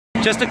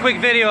Just a quick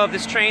video of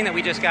this train that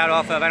we just got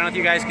off of. I don't know if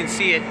you guys can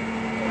see it,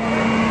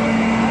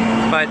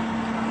 but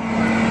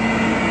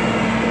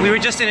we were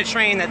just in a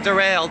train that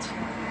derailed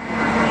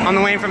on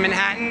the way from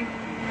Manhattan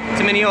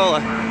to Mineola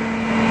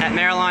at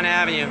Marylawn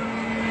Avenue.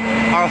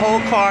 Our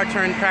whole car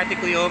turned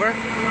practically over.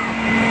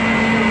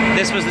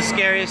 This was the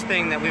scariest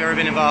thing that we've ever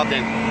been involved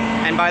in.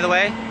 And by the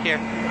way, here,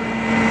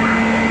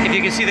 if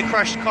you can see the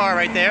crushed car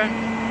right there,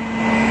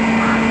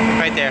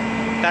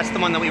 that's the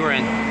one that we were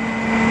in.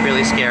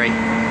 Really scary.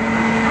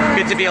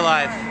 Good to be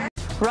alive.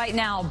 Right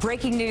now,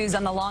 breaking news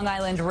on the Long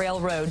Island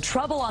Railroad.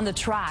 Trouble on the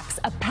tracks.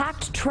 A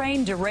packed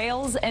train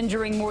derails,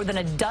 injuring more than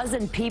a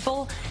dozen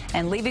people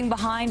and leaving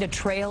behind a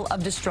trail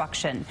of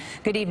destruction.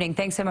 Good evening.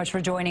 Thanks so much for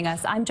joining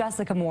us. I'm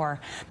Jessica Moore.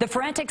 The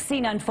frantic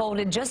scene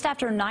unfolded just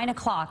after 9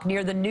 o'clock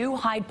near the new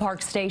Hyde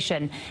Park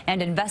station,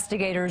 and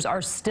investigators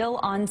are still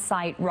on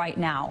site right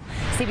now.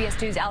 CBS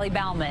 2's Allie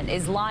Bauman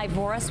is live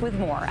for us with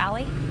more.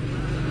 Allie?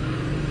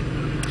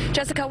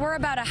 Jessica, we're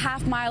about a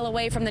half-mile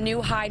away from the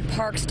new Hyde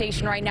Park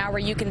station right now, where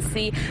you can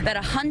see that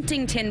a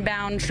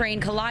Huntington-bound train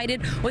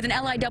collided with an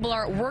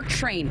LLIR work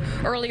train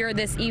earlier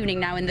this evening.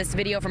 Now, in this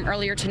video from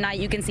earlier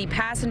tonight, you can see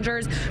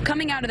passengers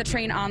coming out of the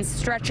train on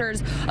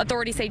stretchers.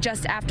 Authorities say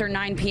just after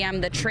 9 p.m.,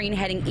 the train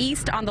heading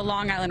east on the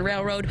Long Island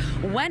Railroad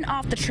went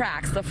off the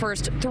tracks. The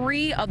first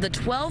 3 of the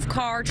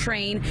 12-car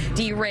train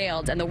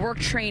derailed, and the work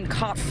train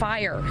caught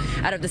fire.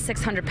 Out of the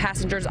 600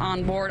 passengers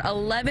on board,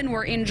 11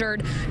 were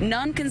injured,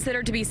 none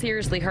considered to be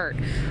seriously hurt.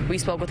 We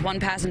spoke with one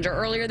passenger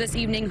earlier this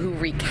evening who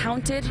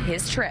recounted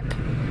his trip.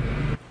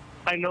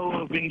 I know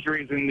of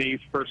injuries in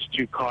these first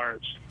 2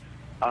 cars.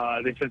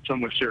 They said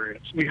some were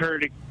serious. We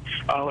heard it,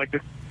 like the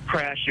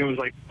crash. It was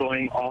like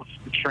going off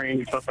the train.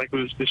 We felt like it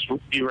was just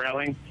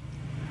derailing,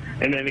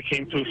 and then it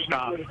came to a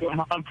stop.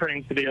 I'm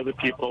praying to the other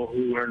people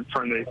who were in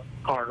front of the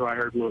car, who I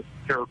heard were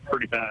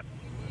pretty bad.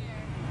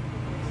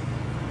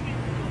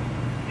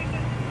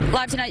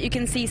 Live tonight, you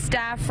can see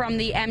staff from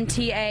the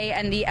MTA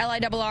and the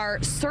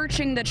LLIR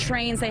searching the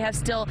trains. They have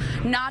still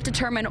not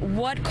determined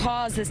what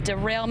caused this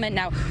derailment.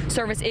 Now,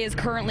 service is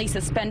currently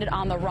suspended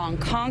on the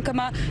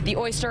Ronkonkoma, the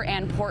Oyster,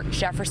 and Port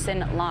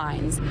Jefferson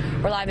lines.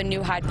 We're live in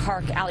New Hyde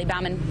Park. Allie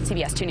Bauman,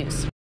 CBS 2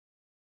 News.